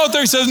men are out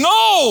there? He says,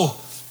 no.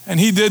 And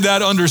he did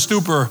that under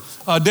stupor.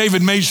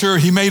 David made sure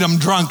he made him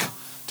drunk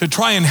to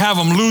try and have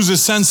him lose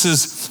his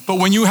senses. But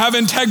when you have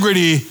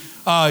integrity,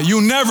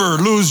 you never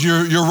lose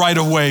your right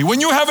of way. When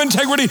you have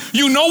integrity,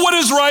 you know what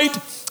is right,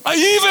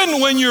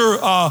 even when you're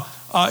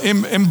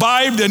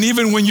imbibed and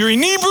even when you're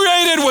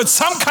inebriated with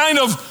some kind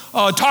of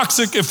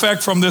toxic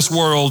effect from this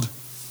world.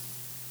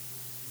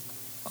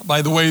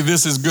 By the way,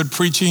 this is good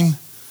preaching,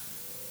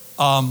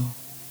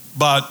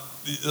 but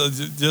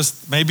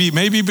just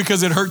maybe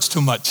because it hurts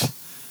too much.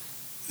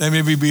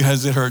 Maybe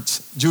because it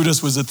hurts.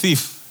 Judas was a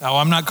thief. Now,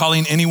 I'm not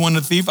calling anyone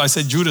a thief. I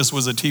said Judas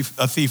was a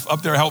thief.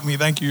 Up there, help me.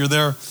 Thank you. You're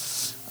there.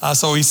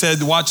 So he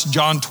said, watch,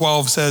 John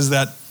 12 says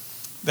that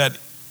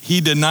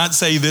he did not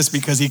say this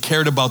because he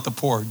cared about the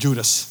poor,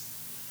 Judas,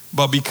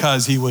 but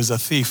because he was a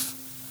thief.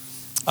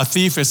 A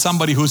thief is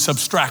somebody who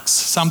subtracts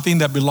something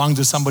that belongs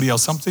to somebody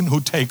else, something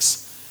who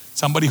takes,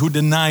 somebody who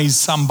denies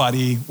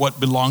somebody what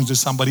belongs to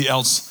somebody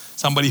else,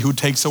 somebody who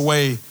takes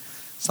away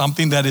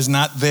something that is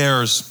not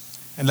theirs.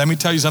 And let me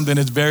tell you something,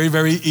 it's very,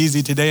 very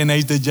easy today and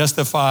age to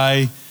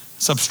justify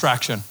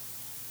subtraction,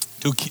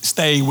 to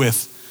stay with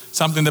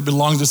something that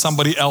belongs to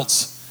somebody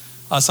else,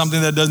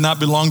 something that does not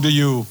belong to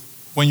you.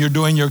 When you're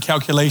doing your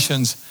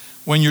calculations,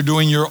 when you're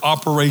doing your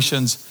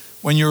operations,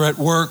 when you're at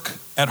work,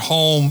 at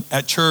home,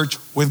 at church,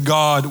 with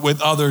God,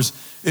 with others,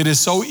 it is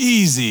so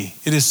easy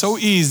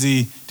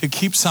to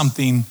keep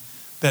something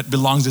that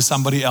belongs to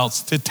somebody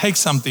else, to take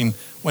something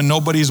when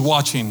nobody's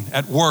watching,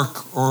 at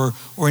work or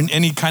in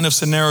any kind of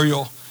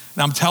scenario.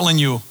 And I'm telling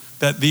you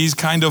that these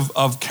kind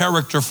of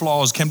character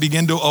flaws can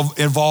begin to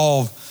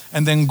evolve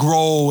and then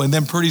grow, and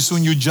then pretty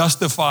soon you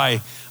justify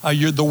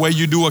the way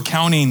you do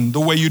accounting, the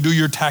way you do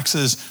your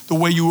taxes, the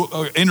way you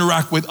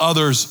interact with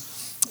others.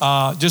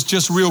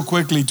 Just real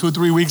quickly,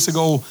 2-3 weeks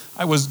ago,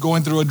 I was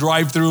going through a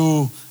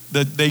drive-through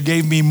that they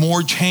gave me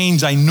more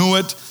change. I knew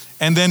it,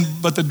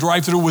 but the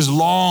drive-through was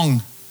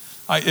long.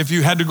 If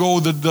you had to go,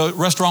 the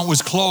restaurant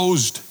was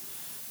closed,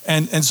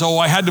 and so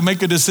I had to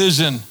make a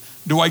decision.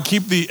 Do I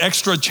keep the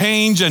extra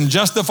change and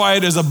justify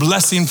it as a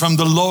blessing from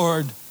the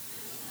Lord?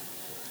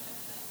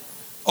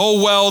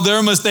 Oh, well,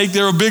 their mistake.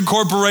 They're a big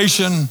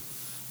corporation.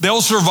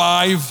 They'll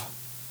survive.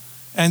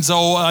 And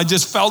so I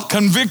just felt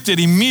convicted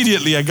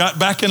immediately. I got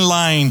back in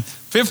line.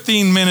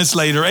 15 minutes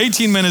later,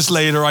 18 minutes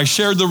later, I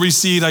shared the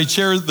receipt. I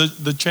shared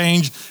the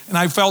change. And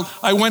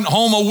I went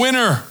home a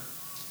winner.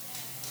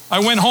 I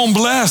went home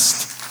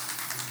blessed.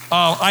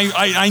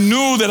 I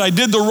knew that I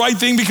did the right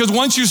thing, because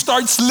once you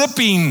start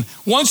slipping,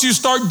 once you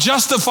start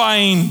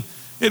justifying,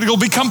 it'll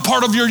become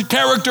part of your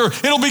character.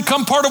 It'll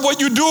become part of what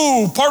you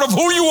do, part of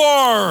who you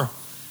are.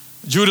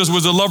 Judas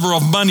was a lover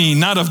of money,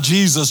 not of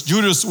Jesus.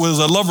 Judas was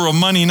a lover of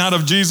money, not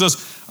of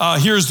Jesus.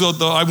 Here's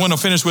I want to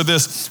finish with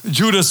this.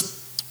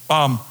 Judas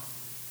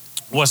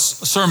was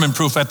sermon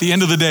proof. At the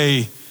end of the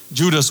day,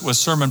 Judas was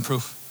sermon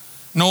proof.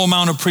 No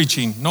amount of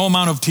preaching, no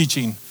amount of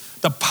teaching.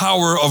 The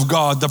power of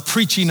God, the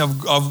preaching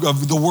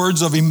of the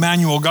words of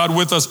Emmanuel, God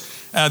with us,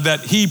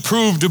 that he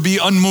proved to be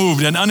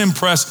unmoved and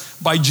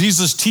unimpressed by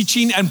Jesus'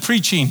 teaching and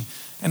preaching.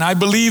 And I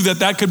believe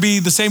that could be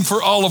the same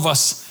for all of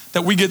us,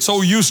 that we get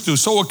so used to,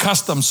 so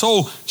accustomed,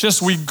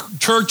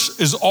 church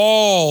is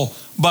all,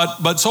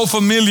 but so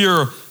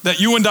familiar that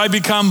you and I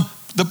become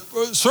the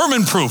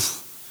sermon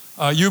proof.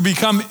 You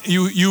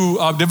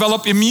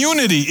develop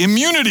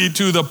immunity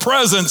to the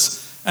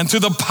presence and to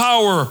the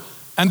power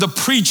and the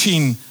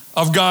preaching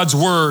of God's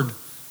word.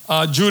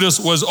 Judas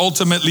was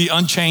ultimately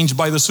unchanged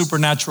by the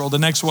supernatural. The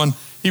next one,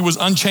 he was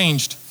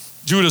unchanged.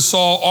 Judas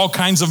saw all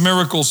kinds of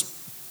miracles,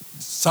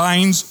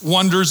 signs,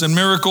 wonders, and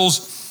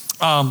miracles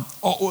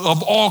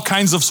of all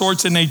kinds of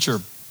sorts in nature.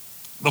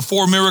 The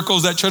 4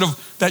 miracles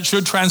that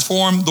should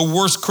transform the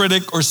worst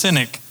critic or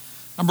cynic.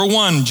 Number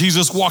 1,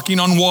 Jesus walking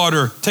on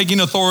water, taking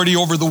authority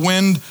over the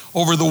wind,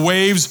 over the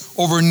waves,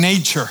 over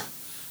nature.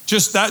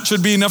 Just that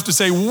should be enough to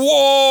say,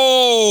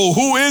 whoa,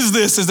 who is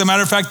this? As a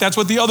matter of fact, that's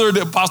what the other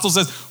apostle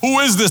says. Who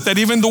is this that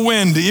even the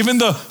wind, even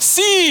the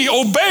sea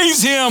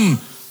obeys him?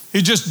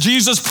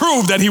 Jesus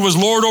proved that he was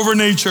Lord over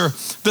nature.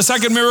 The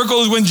second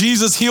miracle is when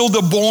Jesus healed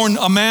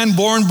a man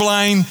born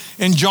blind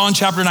in John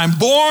chapter 9.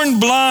 Born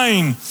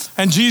blind.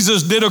 And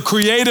Jesus did a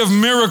creative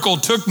miracle,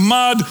 took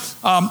mud,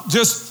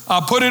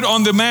 put it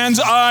on the man's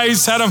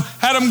eyes, had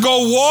him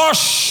go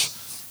wash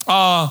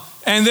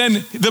And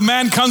then the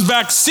man comes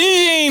back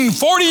seeing,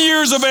 40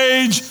 years of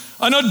age,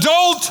 an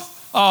adult,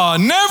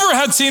 never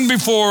had seen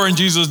before. And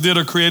Jesus did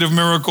a creative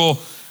miracle.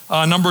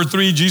 Number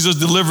 3, Jesus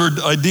delivered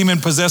a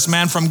demon-possessed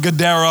man from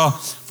Gadara,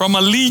 from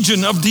a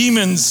legion of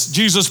demons.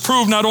 Jesus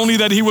proved not only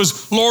that he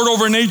was Lord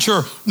over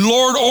nature,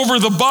 Lord over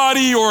the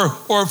body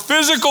or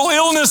physical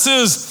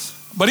illnesses,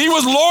 but he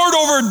was Lord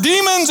over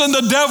demons and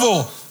the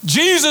devil.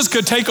 Jesus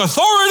could take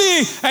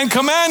authority and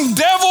command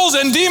devils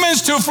and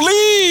demons to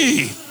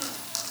flee.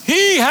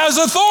 He has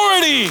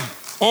authority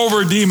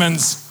over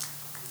demons.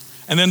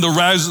 And then the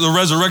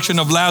resurrection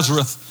of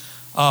Lazarus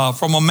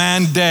from a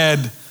man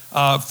dead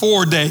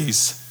 4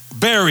 days,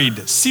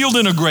 buried, sealed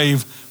in a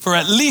grave for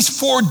at least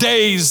 4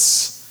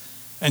 days.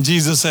 And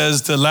Jesus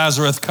says to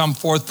Lazarus, come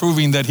forth,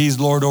 proving that he's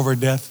Lord over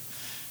death.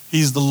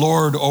 He's the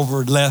Lord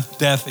over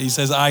death. He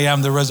says, I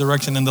am the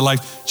resurrection and the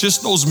life.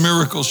 Just those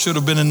miracles should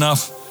have been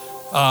enough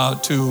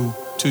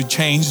to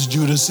change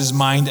Judas's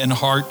mind and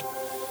heart.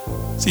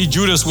 See,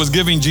 Judas was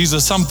giving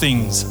Jesus some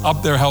things.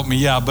 Up there, help me,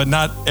 yeah, but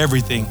not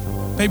everything.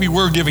 Maybe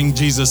we're giving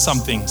Jesus some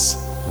things.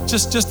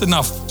 Just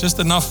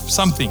enough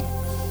something.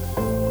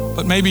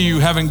 But maybe you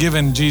haven't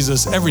given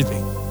Jesus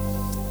everything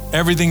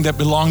that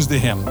belongs to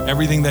him,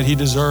 everything that he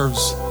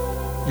deserves.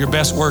 Your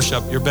best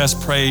worship, your best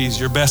praise,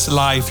 your best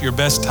life, your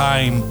best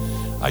time,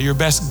 your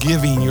best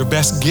giving, your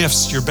best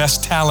gifts, your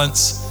best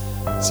talents.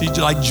 See,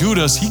 like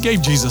Judas, he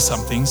gave Jesus some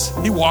things.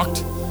 He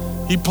walked,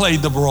 he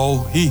played the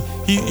role, he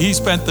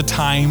spent the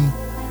time,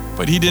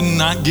 but he did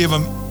not give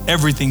him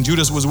everything.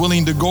 Judas was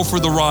willing to go for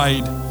the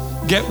ride,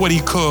 get what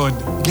he could,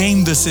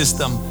 game the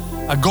system,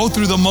 go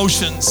through the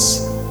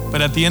motions.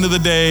 But at the end of the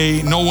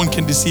day, no one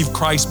can deceive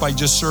Christ by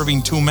just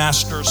serving 2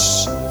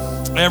 masters.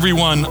 Every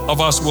one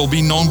of us will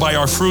be known by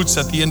our fruits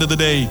at the end of the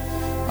day.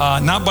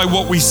 Not by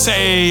what we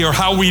say or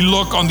how we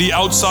look on the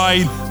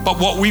outside, but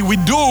what we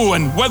do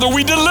and whether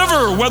we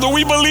deliver, whether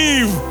we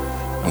believe,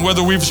 and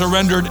whether we've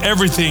surrendered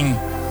everything.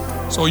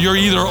 So you're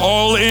either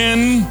all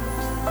in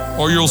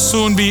or you'll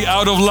soon be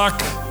out of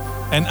luck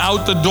and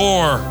out the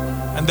door.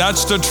 And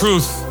that's the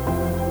truth.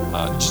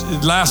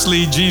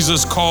 Lastly,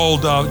 Judas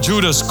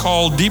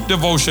called deep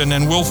devotion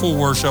and willful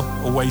worship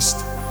a waste.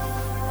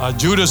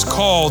 Judas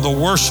called the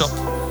worship,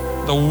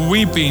 the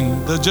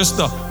weeping,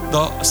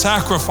 the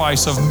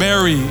sacrifice of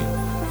Mary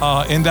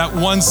in that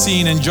one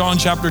scene in John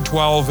chapter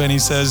 12, and he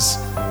says,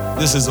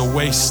 this is a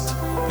waste.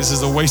 This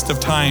is a waste of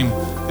time.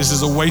 This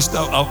is a waste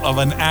of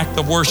an act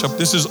of worship.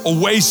 This is a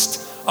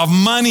waste of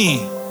money.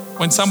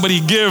 When somebody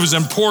gives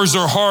and pours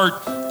their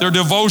heart, their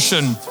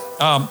devotion,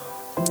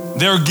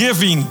 their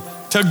giving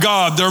to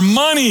God, their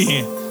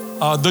money,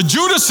 the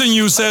Judas in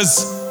you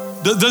says,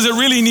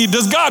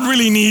 does God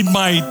really need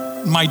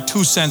my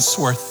 2 cents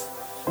worth?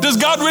 Does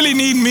God really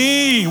need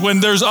me when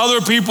there's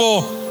other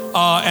people?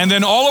 And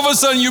then all of a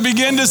sudden you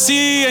begin to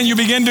see and you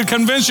begin to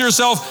convince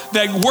yourself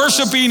that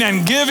worshiping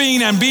and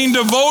giving and being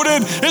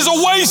devoted is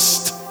a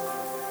waste.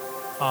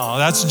 Oh,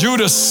 that's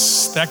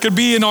Judas. That could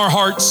be in our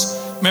hearts.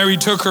 Mary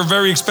took her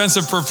very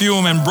expensive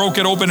perfume and broke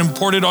it open and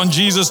poured it on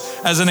Jesus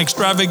as an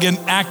extravagant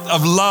act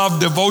of love,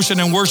 devotion,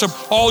 and worship.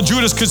 All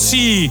Judas could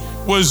see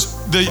was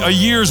a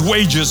year's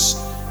wages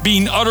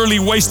being utterly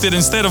wasted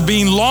instead of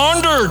being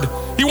laundered.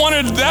 He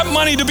wanted that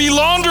money to be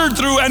laundered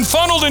through and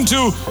funneled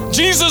into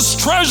Jesus'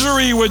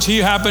 treasury, which he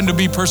happened to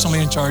be personally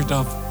in charge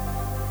of.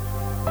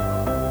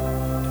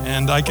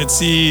 And I could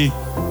see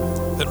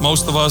that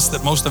most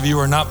of you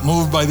are not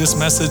moved by this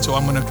message, so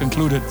I'm going to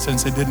conclude it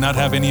since it did not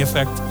have any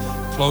effect.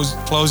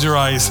 Close your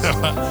eyes.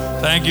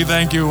 Thank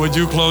you. Would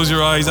you close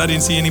your eyes? I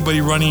didn't see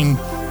anybody running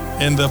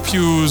in the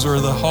pews or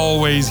the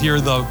hallways here,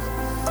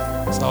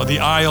 so the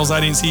aisles. I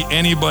didn't see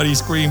anybody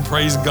scream,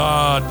 praise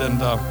God. And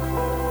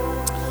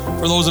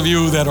for those of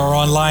you that are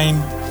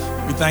online,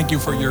 we thank you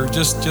for your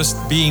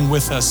just being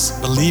with us,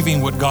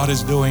 believing what God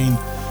is doing,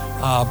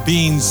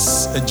 being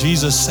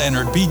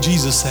Jesus-centered. Be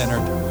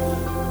Jesus-centered.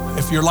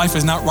 If your life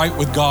is not right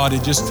with God,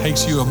 it just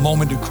takes you a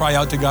moment to cry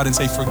out to God and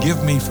say,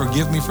 forgive me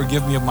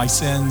of my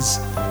sins.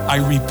 I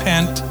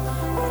repent.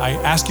 I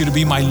ask you to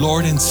be my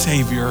Lord and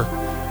Savior.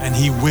 And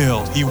He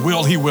will.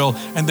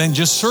 And then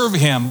just serve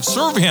Him.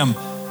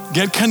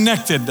 Get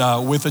connected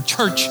with a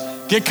church.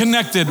 Get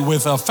connected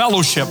with a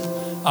fellowship,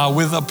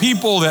 with a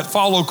people that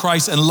follow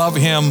Christ and love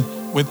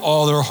Him with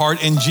all their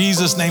heart. In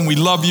Jesus' name, we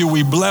love you.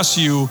 We bless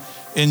you.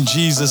 In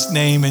Jesus'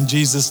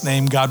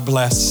 name, God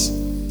bless.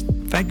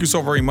 Thank you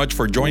so very much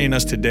for joining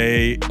us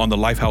today on the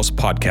Lifehouse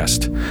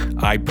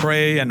Podcast. I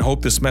pray and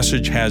hope this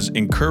message has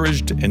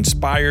encouraged,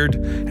 inspired,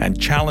 and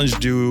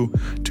challenged you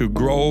to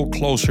grow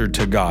closer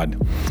to God.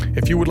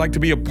 If you would like to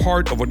be a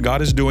part of what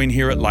God is doing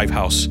here at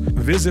Lifehouse,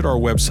 visit our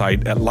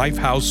website at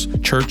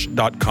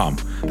lifehousechurch.com.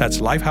 That's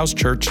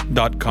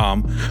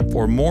lifehousechurch.com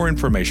for more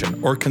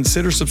information, or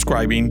consider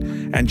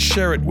subscribing and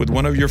share it with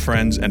one of your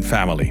friends and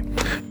family.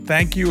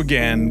 Thank you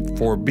again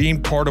for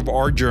being part of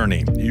our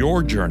journey,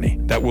 your journey,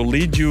 that will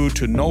lead you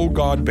to know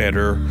God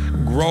better,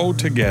 grow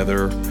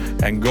together,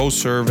 and go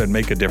serve and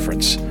make a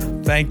difference.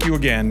 Thank you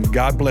again.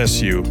 God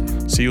bless you.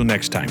 See you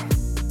next time.